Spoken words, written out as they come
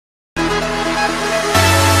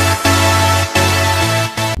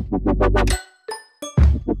Na-hit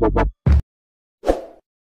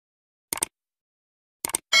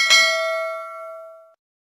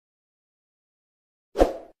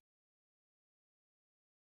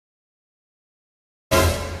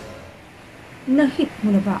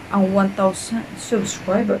mo na ba ang 1,000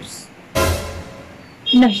 subscribers?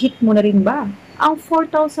 Na-hit mo na rin ba ang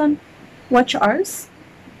 4,000 watch hours?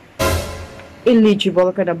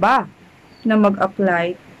 Eligible ka na ba na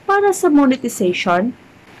mag-apply para sa monetization?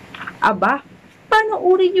 Aba,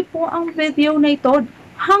 panoorin niyo po ang video na ito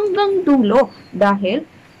hanggang dulo dahil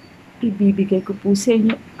ibibigay ko po sa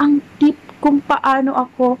inyo ang tip kung paano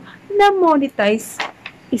ako na-monetize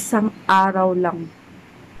isang araw lang.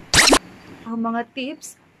 Ang mga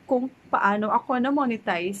tips kung paano ako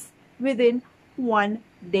na-monetize within 1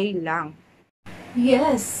 day lang.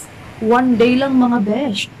 Yes, 1 day lang mga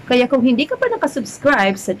besh. Kaya kung hindi ka pa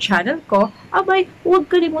nakasubscribe sa channel ko, abay, huwag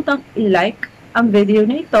kalimutang i-like ang video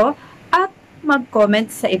na ito at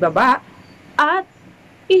mag-comment sa ibaba at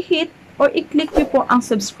i-hit or i-click niyo po ang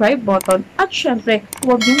subscribe button at syempre,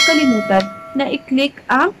 huwag niyong kalimutan na i-click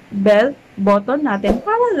ang bell button natin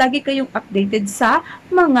para lagi kayong updated sa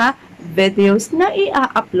mga videos na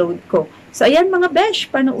i-upload ko. So, ayan mga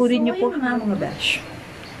besh, panoorin niyo po mga besh.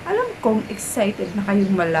 Alam kong excited na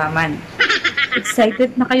kayong malaman.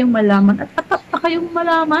 Excited na kayong malaman at atat na kayong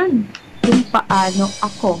malaman kung paano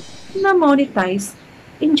ako na-monetize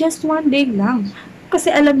in just 1 day lang. Kasi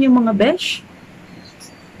alam niyo mga besh,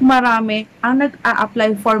 marami ang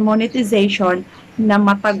nag-a-apply for monetization na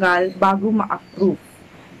matagal bago ma-approve.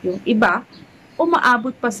 Yung iba,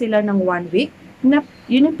 umaabot pa sila ng 1 week, na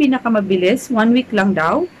yun yung pinakamabilis, 1 week lang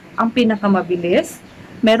daw, ang pinakamabilis.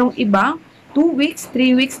 Merong iba, 2 weeks,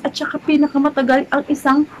 3 weeks, at saka pinakamatagal ang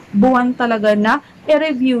isang buwan talaga na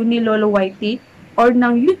i-review ni Lolo YT or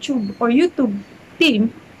ng YouTube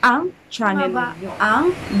team ang channel niyo.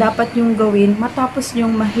 Ang dapat yung gawin matapos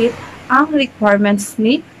yung ma-hit ang requirements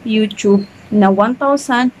ni YouTube na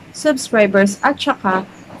 1,000 subscribers at saka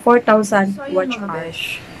 4,000 watch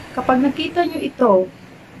hours. Kapag nakita nyo ito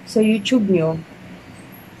sa YouTube nyo,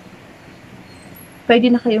 pwede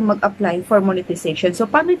na kayong mag-apply for monetization. So,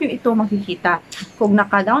 paano nyo ito makikita? Kung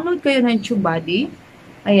naka-download kayo ng TubeBuddy,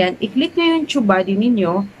 ayan, i-click nyo yung TubeBuddy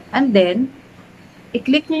ninyo, and then,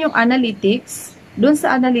 i-click nyo yung analytics. Doon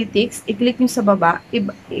sa analytics, i-click nyo sa baba,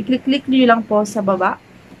 i-click nyo lang po sa baba,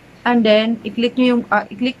 and then, i-click nyo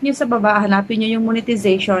sa baba, hanapin nyo yung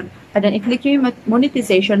monetization, and then, i-click nyo yung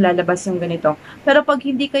monetization, lalabas yung ganito. Pero pag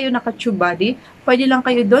hindi kayo naka-TubeBuddy, pwede lang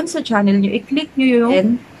kayo doon sa channel nyo, i-click nyo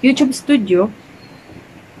yung YouTube Studio,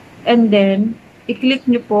 and then, i-click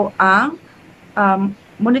nyo po ang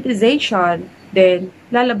monetization, then,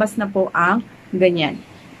 lalabas na po ang ganyan.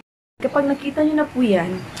 Kapag nakita nyo na po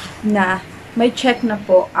yan, na may check na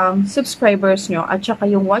po ang subscribers nyo, at saka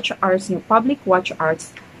yung watch hours nyo, public watch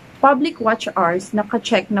hours,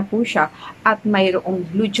 naka-check na po siya, at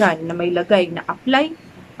mayroong blue dyan na may lagay na apply,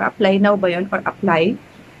 or apply now ba yun, or apply,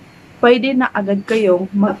 pwede na agad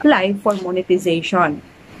kayong mag-apply for monetization.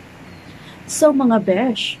 So mga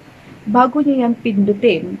besh, bago nyo yan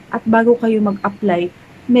pindutin at bago kayo mag-apply,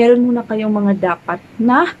 meron muna kayong mga dapat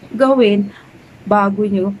na gawin bago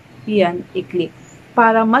nyo yan i-click.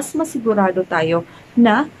 Para mas masigurado tayo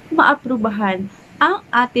na maaprubahan ang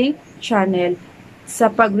ating channel sa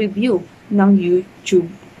pag-review ng YouTube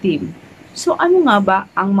team. So ano nga ba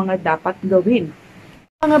ang mga dapat gawin?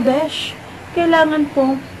 Mga besh, kailangan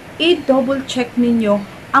pong i-double check ninyo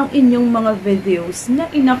ang inyong mga videos na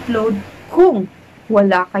in-upload kung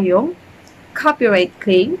wala kayong copyright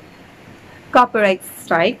claim, copyright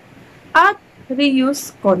strike, at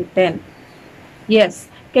reuse content. Yes,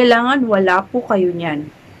 kailangan wala po kayo niyan.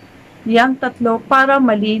 Yang tatlo para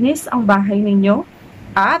malinis ang bahay ninyo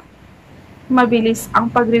at mabilis ang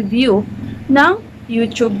pag-review ng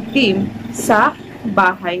YouTube team sa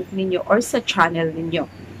bahay ninyo or sa channel ninyo.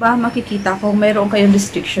 Makikita kung mayroon kayong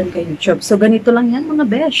restriction kay YouTube. So, ganito lang yan mga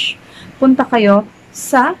besh. Punta kayo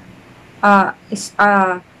sa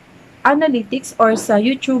analytics or sa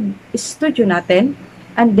YouTube studio natin,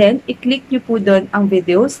 and then i-click nyo po doon ang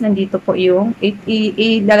videos. Nandito po yung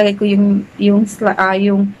ilalagay ko yung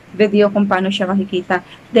video kung paano siya makikita.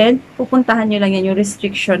 Then pupuntahan nyo lang yan, yung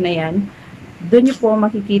restriction na yan. Doon nyo po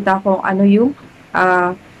makikita kung ano yung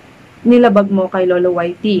nilabag mo kay Lolo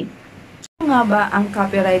YT. Ano nga ba ang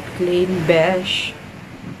copyright claim, besh?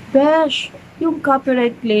 Besh, yung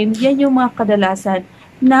copyright claim, yan yung mga kadalasan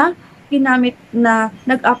na ginamit na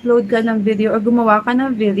nag-upload ka ng video or gumawa ka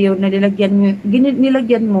ng video na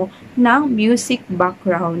nilagyan mo ng music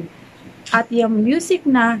background. At yung music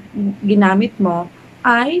na ginamit mo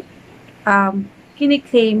ay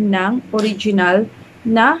kiniklaim ng original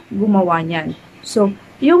na gumawa niyan. So,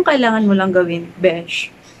 yung kailangan mo lang gawin, besh,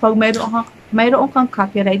 pag mayroon kang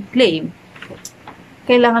copyright claim,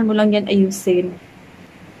 kailangan mo lang yan ayusin.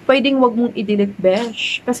 Pwedeng wag mong i-delete,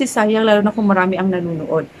 besh, kasi sayang, lalo na kung marami ang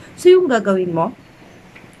nanonood. So, yung gagawin mo,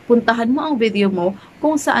 puntahan mo ang video mo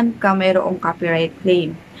kung saan ka mayroong copyright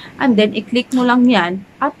claim. And then, i-click mo lang yan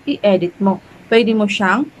at i-edit mo. Pwede mo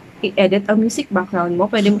siyang i-edit ang music background mo,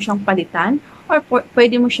 pwede mo siyang palitan, or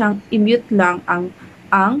pwede mo siyang i-mute lang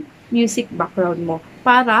ang music background mo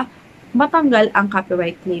para matanggal ang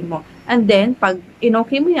copyright claim mo. And then, pag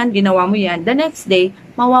in-okay mo yan, ginawa mo yan, the next day,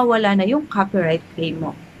 mawawala na yung copyright claim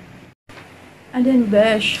mo. And then,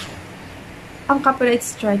 besh, ang copyright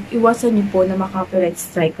strike, iwasan niyo po na maka-copyright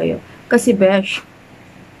strike kayo. Kasi, besh,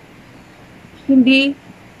 hindi,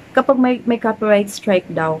 kapag may copyright strike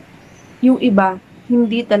daw, yung iba,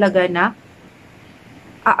 hindi talaga na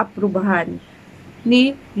aaprubahan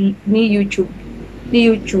ni YouTube.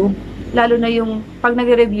 Lalo na yung, pag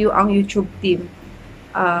nag-review ang YouTube team,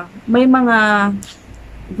 may mga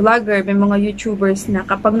vlogger, may mga YouTubers na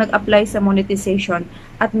kapag nag-apply sa monetization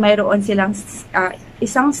at mayroon silang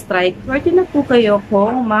isang strike, pwede na po kayo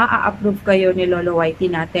kung ma-approve kayo ni Lolo Whitey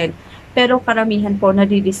natin. Pero karamihan po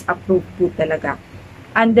na-disapprove po talaga.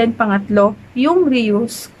 And then pangatlo, yung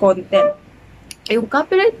reuse content. Yung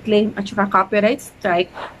copyright claim at saka copyright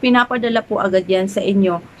strike, pinapadala po agad yan sa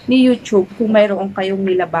inyo ni YouTube kung mayroon kayong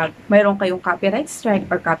nilabag, mayroon kayong copyright strike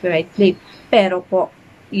or copyright claim. Pero po,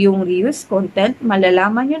 yung reuse content,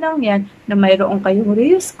 malalaman nyo lang yan na mayroon kayong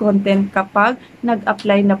reuse content kapag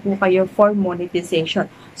nag-apply na po kayo for monetization.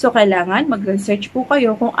 So, kailangan mag-research po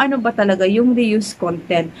kayo kung ano ba talaga yung reuse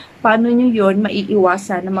content. Paano nyo yun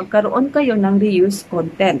maiiwasan na magkaroon kayo ng reuse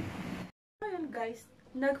content. Ngayon guys,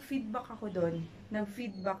 nag-feedback ako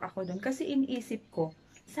doon. Kasi iniisip ko,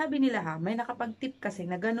 sabi nila ha, may nakapag-tip kasi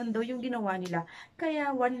na ganun daw yung ginawa nila.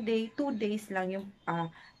 Kaya 1 day, 2 days lang yung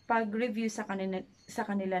pag-review sa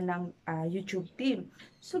kanila ng YouTube team.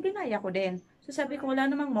 So, ginaya ko din. So, sabi ko,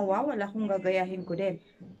 wala namang mawawala kung gagayahin ko din.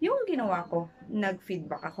 Yung ginawa ko,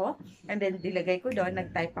 nag-feedback ako, and then dilagay ko doon,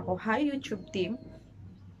 nag-type ako, "Hi YouTube team,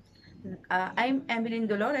 I'm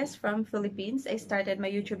Emeline Dolores from Philippines. I started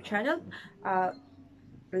my YouTube channel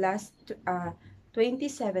last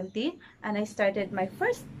 2017, and I started my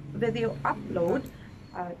first video upload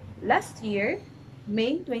last year,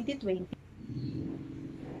 May 2020.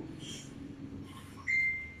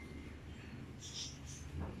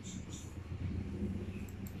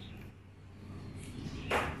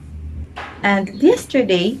 And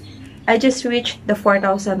yesterday, I just reached the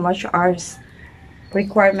 4,000 watch hours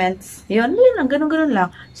requirements. Yun lang, ganun lang.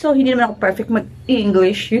 So, hindi naman ako perfect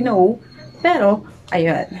mag-English, you know. Pero,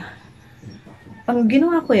 ayun. Ang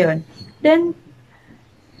ginawa ko yun. Then,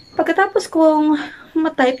 pagkatapos kong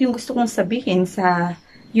matype yung gusto kong sabihin sa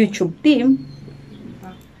YouTube team,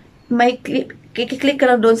 may kiklik ka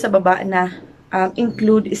lang doon sa baba na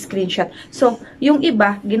include screenshot. So, yung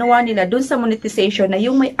iba, ginawa nila dun sa monetization na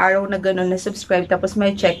yung may arrow na ganun na subscribe, tapos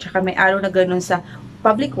may check, tsaka may arrow na ganun sa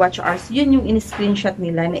public watch hours, yun yung in-screenshot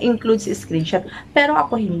nila, na includes screenshot. Pero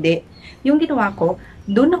ako hindi. Yung ginawa ko,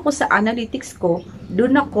 dun ako sa analytics ko,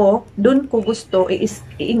 dun ko gusto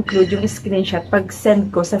i-include yung screenshot pag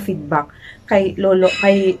send ko sa feedback kay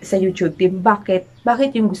sa YouTube team.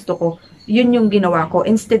 Bakit yung gusto ko? Yun yung ginawa ko.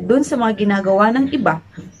 Instead, dun sa mga ginagawa ng iba,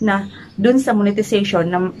 na dun sa monetization,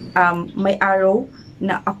 na may arrow,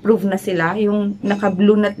 na approve na sila, yung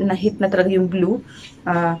naka-blue na hit na talaga yung blue.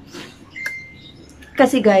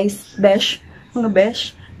 Kasi guys, mga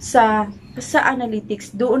besh, sa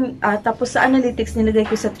analytics, doon, tapos sa analytics, nilagay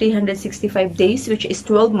ko sa 365 days, which is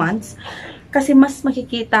 12 months, kasi mas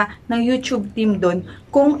makikita ng YouTube team doon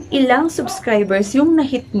kung ilang subscribers yung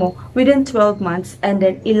na-hit mo within 12 months, and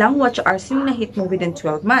then ilang watch hours yung na-hit mo within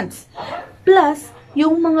 12 months. Plus,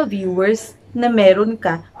 yung mga viewers na meron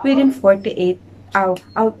ka within 48 or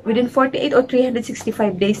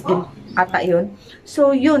 365 days din ata yun.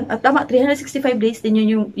 So, yun. Tama, 365 days din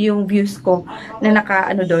yun yung views ko na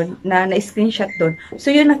doon, na screenshot doon.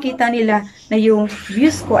 So, yun, nakita nila na yung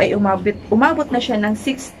views ko ay umabot na siya ng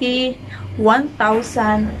 61,000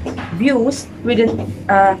 views within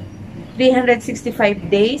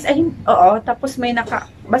 365 days. Ay, oo, tapos may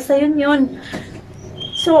basta yun.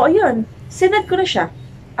 So, ayun. Sinend ko na siya.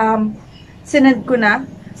 Sinend ko na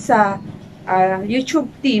sa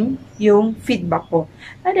YouTube team yung feedback ko.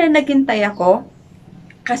 And then, naghintay ako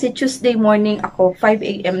kasi Tuesday morning ako, 5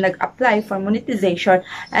 AM nag-apply for monetization,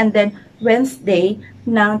 and then Wednesday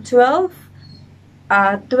ng 12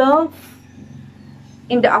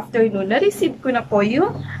 in the afternoon, na-receive ko na po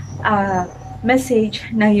yung message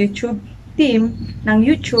ng YouTube team ng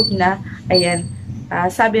YouTube na, ayan,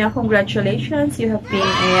 sabi nga, congratulations, you have been,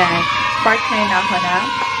 ayan, partner na ako ng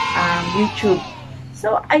YouTube.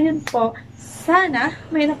 So, ayun po, sana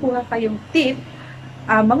may nakuha kayong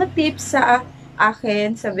mga tips sa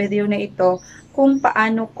akin sa video na ito kung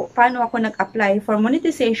paano ako nag-apply for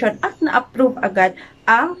monetization at na-approve agad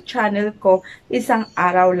ang channel ko. Isang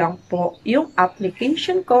araw lang po yung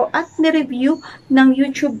application ko at ni-review ng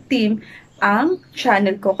YouTube team ang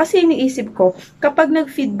channel ko. Kasi iniisip ko, kapag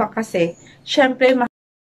nag-feedback kasi, syempre,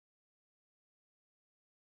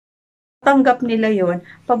 tanggap nila yon.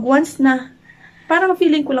 Pag once na, parang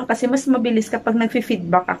feeling ko lang kasi mas mabilis kapag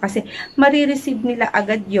nag-feedback ka kasi marireceive nila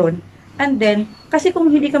agad yon. And then, kasi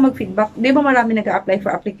kung hindi ka mag-feedback, di ba marami nag-a-apply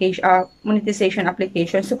for monetization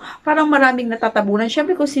application. So, parang maraming natatabunan.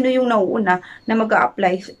 Syempre, kung sino yung nauuna na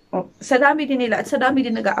mag-a-apply, sa dami din nila at sa dami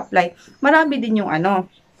din nag-a-apply, marami din yung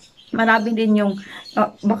marami din yung,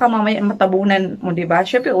 baka mamaya matabunan mo, di ba?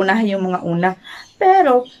 Syempre, unahin yung mga una.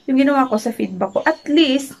 Pero, yung ginawa ko sa feedback ko, at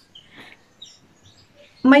least,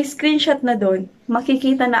 may screenshot na doon,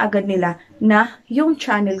 makikita na agad nila na yung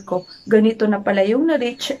channel ko, ganito na pala yung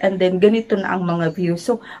na-reach and then ganito na ang mga views.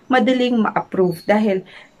 So, madaling ma-approve dahil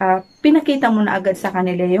pinakita mo na agad sa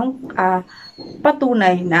kanila yung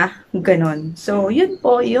patunay na ganon. So, yun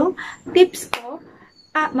po yung tips ko.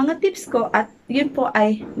 Mga tips ko at yun po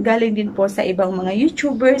ay galing din po sa ibang mga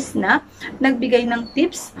YouTubers na nagbigay ng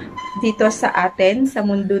tips dito sa atin sa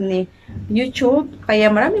mundo ni YouTube.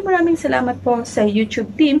 Kaya maraming salamat po sa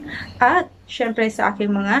YouTube team at syempre sa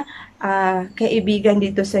aking mga kaibigan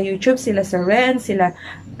dito sa YouTube, sila Sir Renz, sila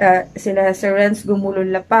Sir Renz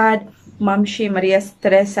Gumulon Lapad, Ma'am Shi Maria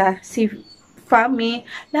Teresa, si Fami,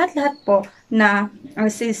 lahat-lahat po na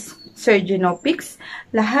sis Sir Genopix,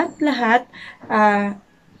 lahat-lahat,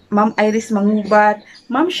 Ma'am Iris Mangubat,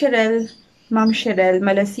 Ma'am Cheryl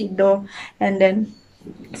Malasido, and then,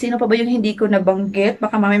 sino pa ba yung hindi ko nabanggit?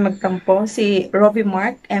 Baka mamay magtampo, si Robbie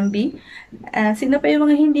Mark, MB. Sino pa yung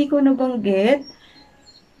mga hindi ko nabanggit?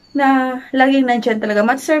 Na laging nandyan talaga.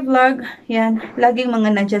 Matsir Vlog, yan, laging mga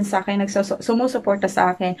nandyan sa akin, sumusuporta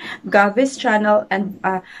sa akin. Gavis Channel and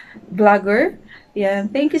Vlogger.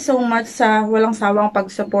 Yan, thank you so much sa walang sawang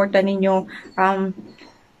pagsuporta ninyo.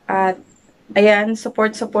 At ayan,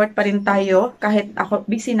 support pa rin tayo kahit ako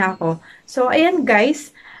busy na ako. So ayan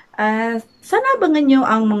guys, sana abangan nyo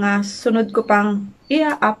ang mga sunod ko pang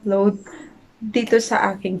i-upload dito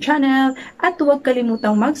sa aking channel at huwag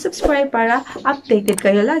kalimutang mag-subscribe para updated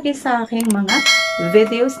kayo lagi sa aking mga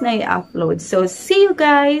videos na i-upload. So see you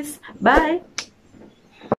guys! Bye!